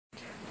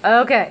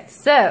Okay,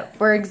 so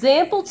for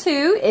example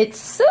 2, it's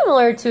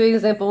similar to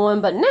example 1,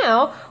 but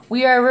now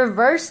we are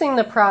reversing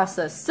the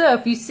process. So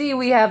if you see,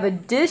 we have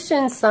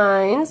addition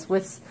signs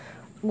with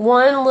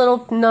one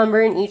little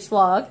number in each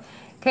log.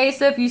 Okay,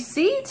 so if you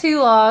see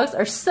two logs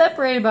are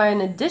separated by an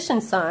addition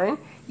sign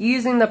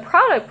using the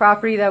product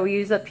property that we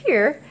use up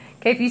here.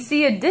 Okay, if you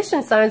see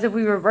addition signs, if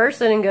we reverse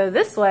it and go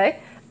this way,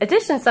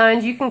 addition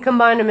signs, you can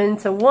combine them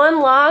into one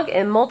log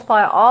and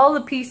multiply all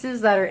the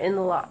pieces that are in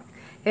the log.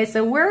 Okay,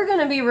 so we're going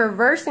to be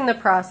reversing the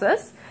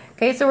process.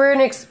 Okay, so we're going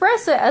to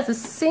express it as a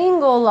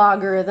single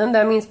logarithm.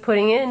 That means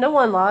putting it into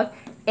one log.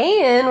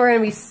 And we're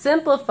going to be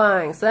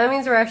simplifying. So that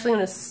means we're actually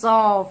going to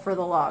solve for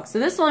the log. So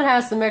this one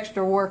has some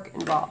extra work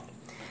involved.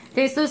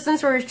 Okay, so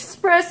since we're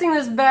expressing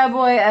this bad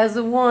boy as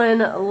one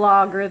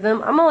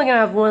logarithm, I'm only going to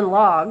have one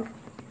log.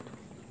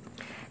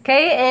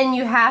 Okay, and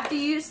you have to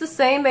use the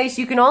same base.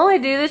 You can only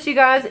do this, you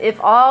guys, if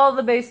all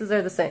the bases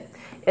are the same.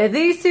 If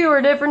these two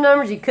were different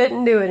numbers, you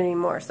couldn't do it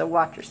anymore, so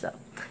watch yourself.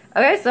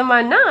 Okay, so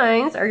my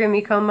 9s are going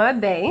to become my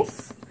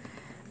base.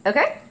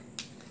 Okay,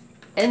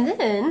 and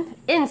then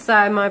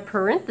inside my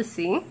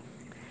parenthesis,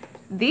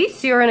 these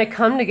two are going to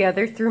come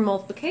together through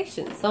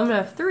multiplication. So I'm going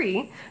to have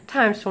 3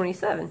 times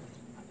 27.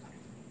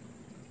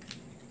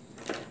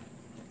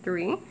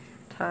 3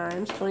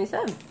 times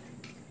 27.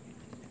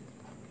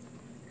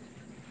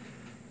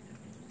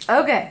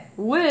 Okay,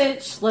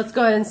 which, let's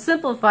go ahead and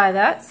simplify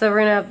that. So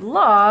we're going to have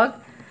log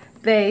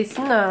base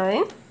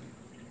 9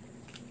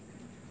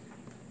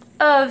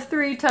 of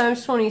 3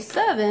 times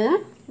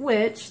 27,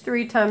 which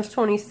 3 times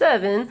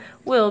 27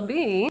 will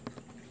be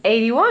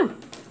 81.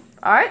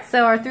 Alright,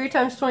 so our 3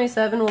 times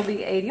 27 will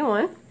be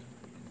 81.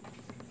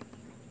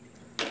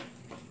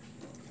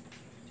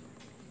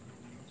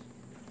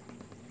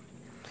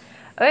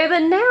 Okay, but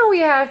now we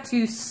have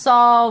to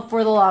solve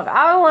for the log.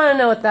 I want to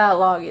know what that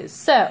log is.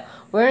 So,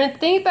 we're going to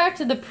think back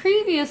to the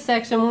previous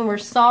section when we're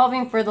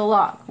solving for the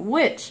log,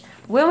 which,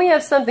 when we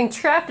have something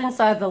trapped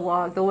inside the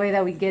log, the way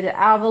that we get it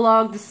out of the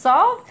log to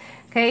solve,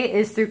 okay,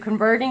 is through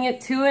converting it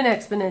to an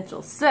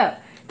exponential. So,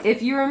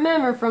 if you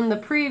remember from the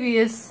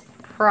previous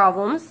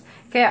problems,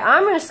 okay,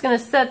 I'm just going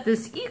to set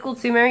this equal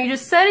to, remember, you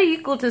just set it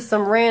equal to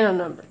some random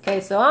number.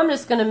 Okay, so I'm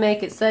just going to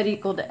make it set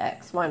equal to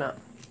x. Why not?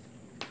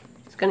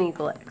 It's going to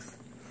equal x.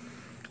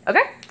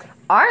 Okay?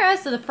 Alright,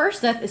 so the first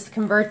step is to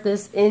convert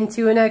this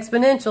into an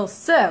exponential.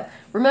 So,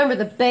 remember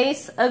the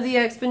base of the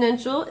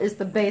exponential is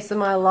the base of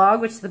my log,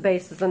 which the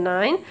base is a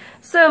 9.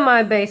 So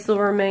my base will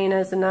remain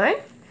as a 9.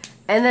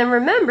 And then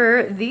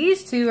remember,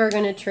 these two are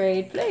going to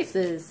trade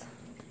places.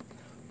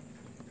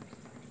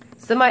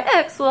 So my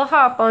x will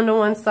hop onto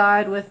one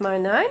side with my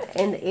 9,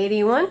 and the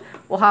 81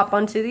 will hop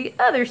onto the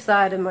other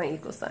side of my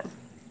equal sign.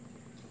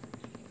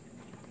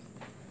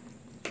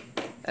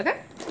 Okay?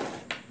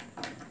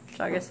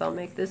 So I guess I'll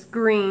make this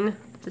green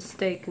to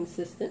stay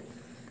consistent.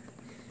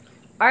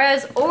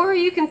 Alright, or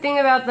you can think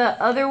about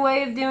the other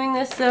way of doing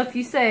this. So if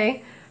you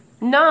say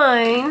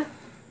 9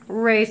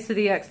 raised to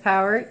the x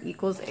power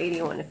equals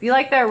 81. If you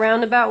like that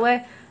roundabout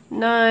way,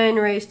 9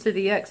 raised to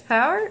the x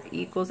power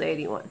equals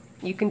 81.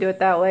 You can do it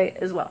that way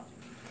as well.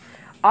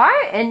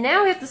 Alright, and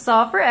now we have to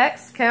solve for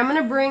x. Okay, I'm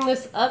going to bring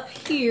this up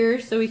here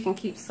so we can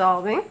keep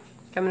solving. Okay,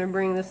 I'm going to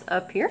bring this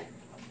up here.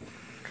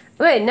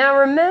 Okay, now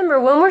remember,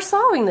 when we're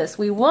solving this,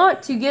 we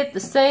want to get the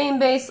same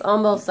base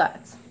on both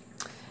sides.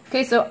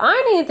 Okay, so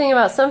I need to think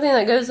about something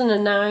that goes into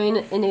 9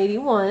 and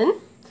 81,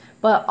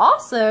 but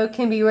also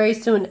can be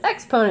raised to an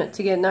exponent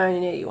to get 9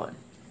 and 81.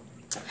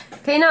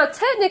 Okay, now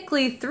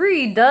technically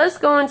 3 does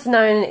go into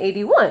 9 and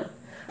 81,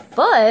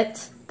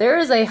 but there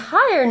is a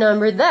higher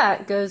number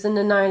that goes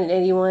into 9 and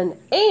 81,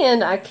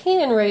 and I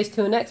can raise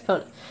to an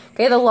exponent.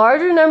 Okay, the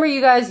larger number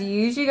you guys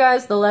use,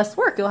 the less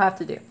work you'll have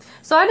to do.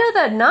 So I know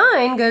that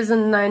 9 goes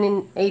into 9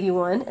 and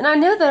 81, and I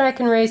know that I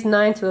can raise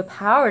 9 to a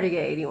power to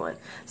get 81.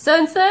 So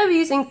instead of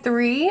using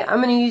 3,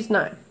 I'm going to use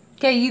 9.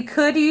 Okay, you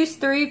could use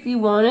 3 if you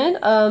wanted.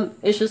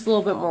 It's just a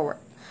little bit more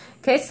work.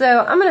 Okay,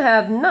 so I'm going to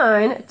have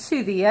 9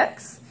 to the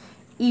x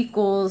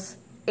equals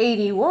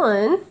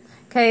 81.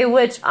 Okay,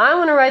 which I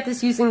want to write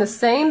this using the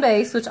same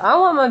base, which I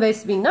want my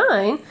base to be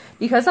 9,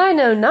 because I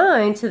know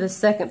 9 to the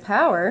second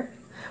power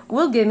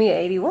will give me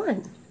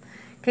 81.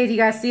 Okay, do you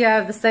guys see I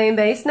have the same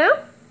base now?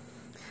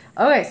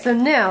 Okay, so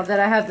now that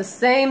I have the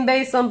same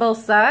base on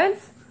both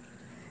sides,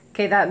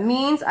 okay, that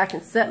means I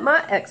can set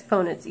my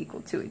exponents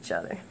equal to each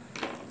other.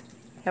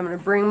 I'm going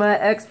to bring my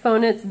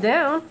exponents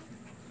down.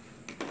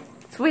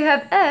 So we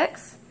have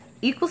x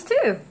equals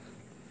 2.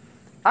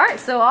 Alright,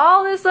 so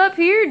all this up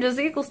here just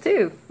equals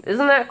 2.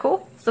 Isn't that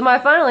cool? So my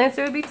final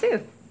answer would be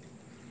 2.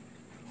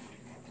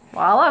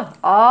 Voila.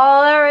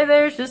 All that right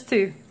there is just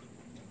 2.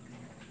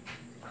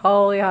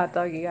 Holy hot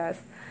dog, you guys.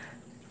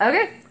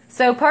 Okay,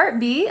 so part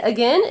B,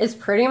 again, is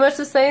pretty much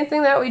the same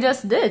thing that we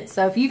just did.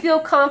 So if you feel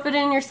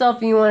confident in yourself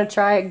and you want to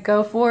try it,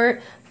 go for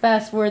it.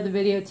 Fast forward the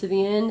video to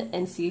the end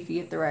and see if you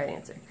get the right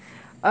answer.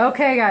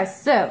 Okay,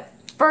 guys, so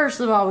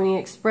first of all, we need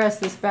to express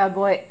this bad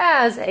boy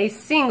as a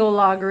single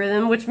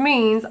logarithm, which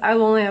means I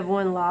will only have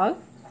one log.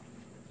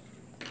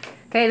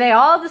 Okay, they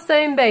all have the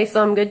same base,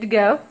 so I'm good to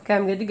go. Okay,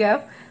 I'm good to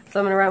go. So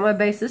I'm going to write my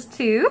base as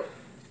 2.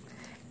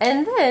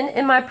 And then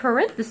in my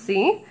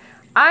parenthesis,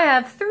 I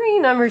have 3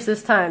 numbers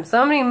this time. So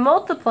I'm going to be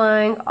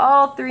multiplying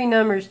all 3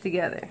 numbers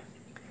together.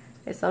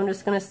 Okay, so I'm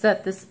just going to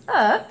set this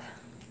up.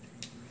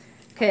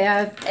 Okay, I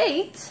have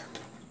 8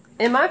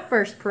 in my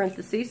first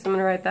parenthesis, so I'm going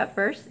to write that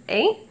first,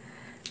 8.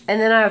 And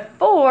then I have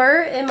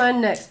 4 in my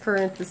next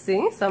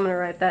parenthesis, so I'm going to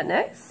write that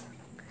next.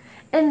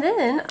 And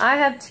then I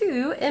have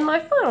 2 in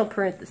my final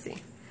parenthesis.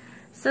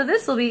 So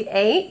this will be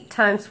 8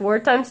 times 4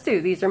 times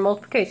 2. These are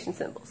multiplication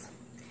symbols.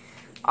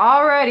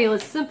 Alrighty,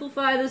 let's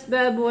simplify this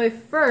bad boy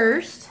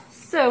first.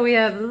 So we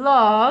have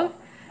log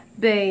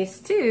base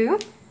 2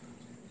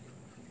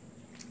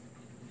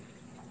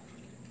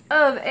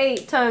 of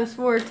 8 times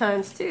 4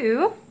 times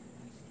 2,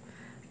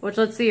 which,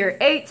 let's see here,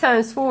 8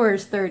 times 4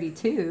 is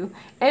 32,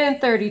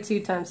 and 32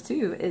 times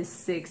 2 is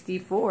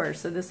 64.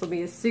 So this will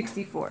be a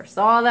 64.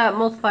 So all that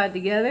multiplied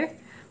together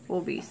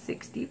will be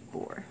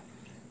 64.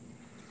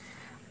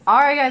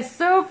 Alright guys,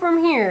 so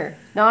from here,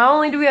 not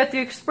only do we have to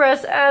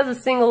express as a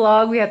single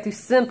log, we have to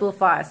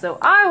simplify. So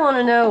I want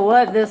to know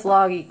what this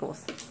log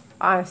equals.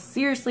 I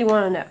seriously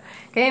want to know.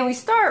 Okay, and we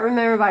start,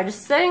 remember, by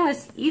just setting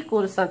this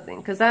equal to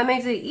something, because that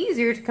makes it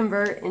easier to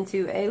convert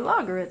into a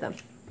logarithm.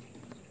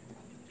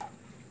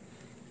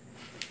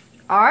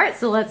 Alright,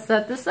 so let's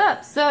set this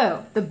up.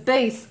 So, the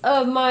base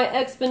of my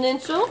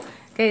exponential,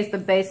 okay, is the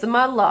base of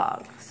my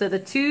log. So the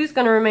 2 is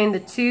going to remain the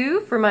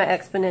 2 for my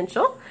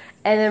exponential.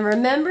 And then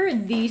remember,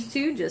 these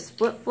two just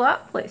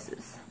flip-flop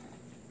places.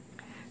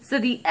 So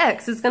the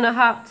x is going to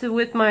hop to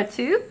with my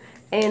 2,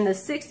 and the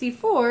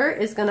 64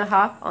 is going to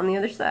hop on the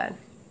other side.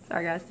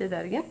 Sorry guys, did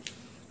that again.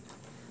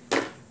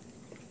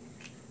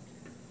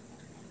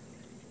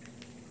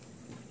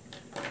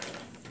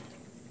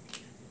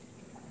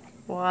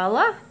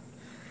 Voila.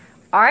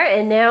 Alright,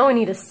 and now we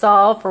need to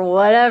solve for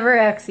whatever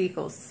x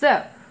equals.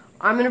 So,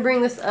 I'm going to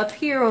bring this up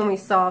here when we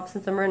solve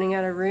since I'm running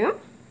out of room.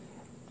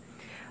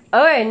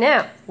 Okay,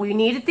 now, we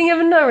need to think of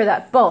a number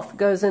that both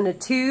goes into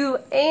 2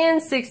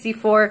 and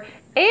 64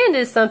 and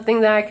is something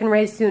that I can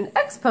raise to an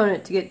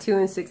exponent to get 2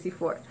 and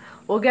 64.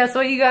 Well, guess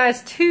what, you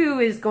guys? 2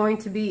 is going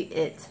to be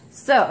it.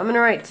 So, I'm going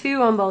to write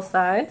 2 on both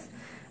sides.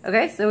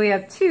 Okay, so we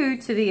have 2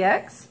 to the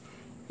x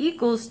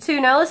equals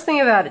 2. Now, let's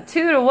think about it.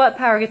 2 to what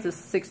power gets us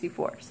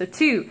 64? So,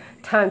 2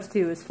 times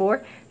 2 is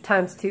 4,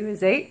 times 2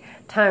 is 8,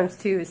 times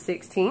 2 is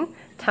 16,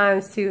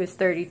 times 2 is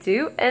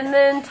 32, and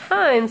then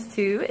times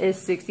 2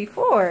 is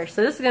 64.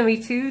 So this is going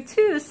to be 2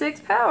 to the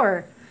 6th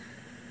power.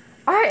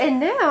 Alright, and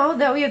now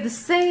that we have the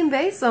same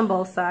base on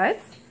both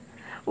sides,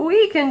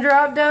 we can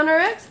drop down our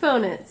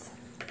exponents.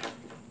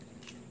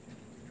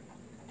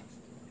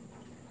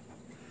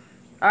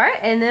 Alright,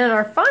 and then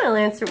our final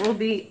answer will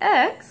be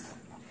x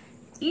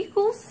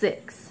equals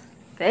 6.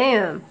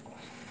 Bam!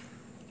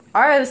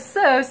 Alright,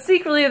 so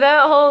secretly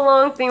that whole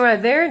long thing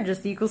right there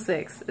just equals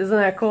 6. Isn't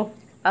that cool?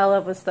 I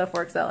love when stuff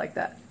works out like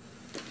that.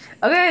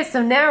 Okay,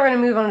 so now we're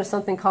going to move on to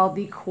something called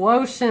the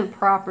quotient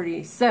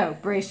property. So,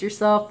 brace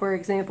yourself for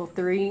example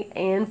 3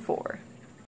 and 4.